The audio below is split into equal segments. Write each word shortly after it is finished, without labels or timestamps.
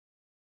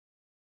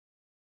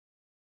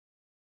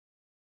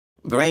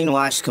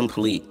Brainwash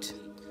complete.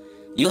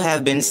 You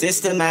have been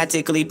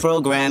systematically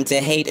programmed to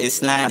hate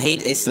Islam,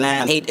 hate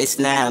Islam, hate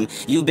Islam.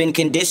 You've been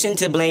conditioned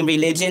to blame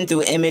religion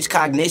through image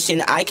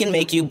cognition. I can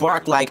make you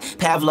bark like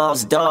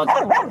Pavlov's dog.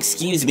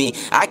 Excuse me.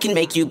 I can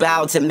make you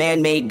bow to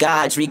man-made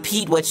gods.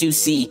 Repeat what you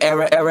see.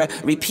 Error, error.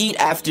 Repeat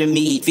after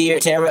me. Fear,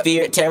 terror,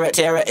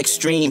 terror,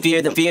 extreme.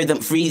 Fear them,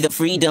 free the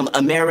freedom.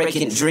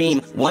 American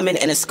dream. Woman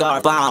in a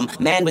scarf, bomb.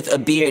 Man with a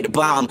beard,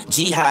 bomb.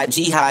 Jihad,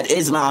 jihad,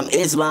 Islam,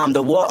 Islam.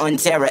 The war on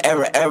terror,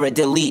 error,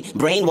 delete.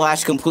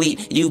 Brainwash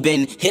complete. You've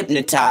been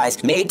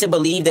hypnotized, made to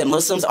believe that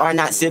Muslims are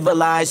not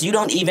civilized. You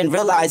don't even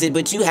realize it,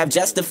 but you have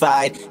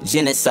justified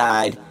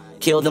genocide.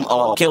 Kill them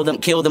all, kill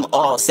them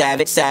all.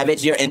 Savage,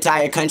 savage, your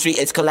entire country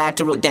is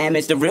collateral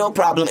damage. The real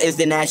problem is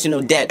the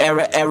national debt.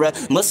 Error,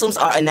 Muslims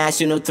are a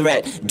national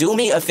threat. Do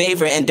me a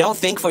favor and don't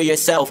think for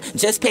yourself.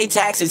 Just pay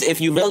taxes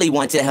if you really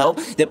want to help.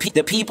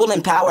 The people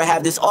in power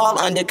have this all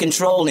under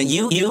control, and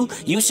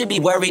you should be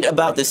worried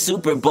about the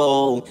Super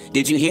Bowl.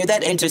 Did you hear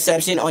that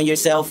interception on your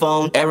cell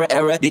phone?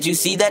 Error, did you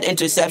see that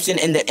interception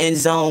in the end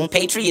zone?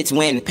 Patriots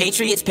win,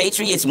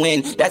 Patriots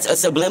win. That's a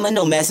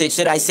subliminal message.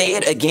 Should I say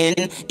it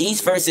again?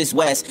 East versus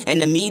West.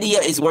 And the media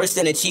is worse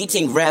than a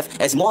cheating ref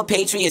as more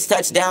Patriots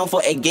touch down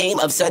for a game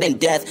of sudden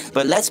death.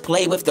 But let's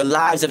play with the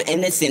lives of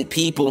innocent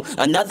people.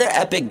 Another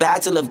epic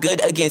battle of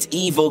good against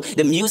evil.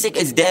 The music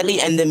is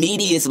deadly and the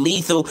media is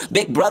lethal.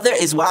 Big Brother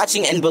is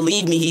watching and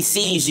believe me, he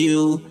sees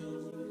you.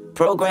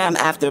 Program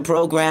after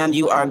program,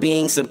 you are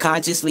being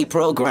subconsciously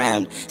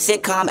programmed.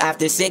 Sitcom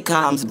after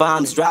sitcoms,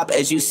 bombs drop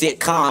as you sit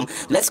calm.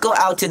 Let's go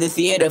out to the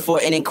theater for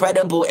an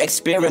incredible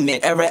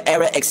experiment.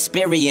 Error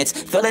experience.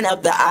 Filling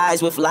up the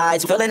eyes with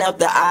lies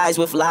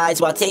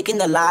while taking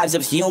the lives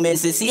of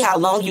humans to see how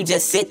long you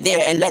just sit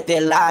there and let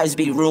their lives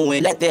be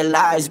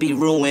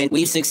ruined.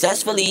 We've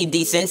successfully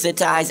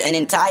desensitized an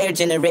entire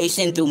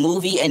generation through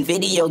movie and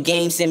video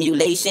game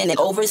simulation, and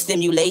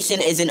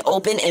overstimulation is an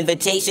open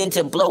invitation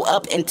to blow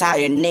up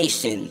entire nations.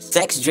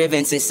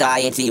 Sex-driven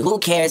society. Who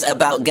cares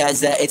about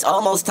Gaza? It's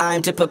almost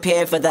time to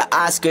prepare for the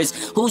Oscars.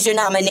 Who's your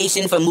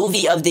nomination for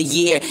Movie of the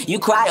Year? You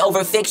cry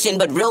over fiction,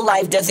 but real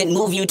life doesn't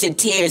move you to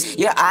tears.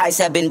 Your eyes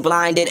have been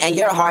blinded and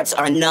your hearts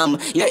are numb.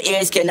 Your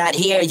ears cannot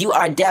hear. You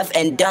are deaf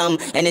and dumb.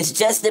 And it's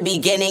just the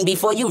beginning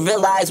before you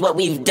realize what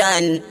we've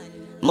done.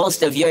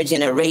 Most of your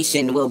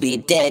generation will be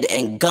dead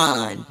and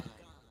gone.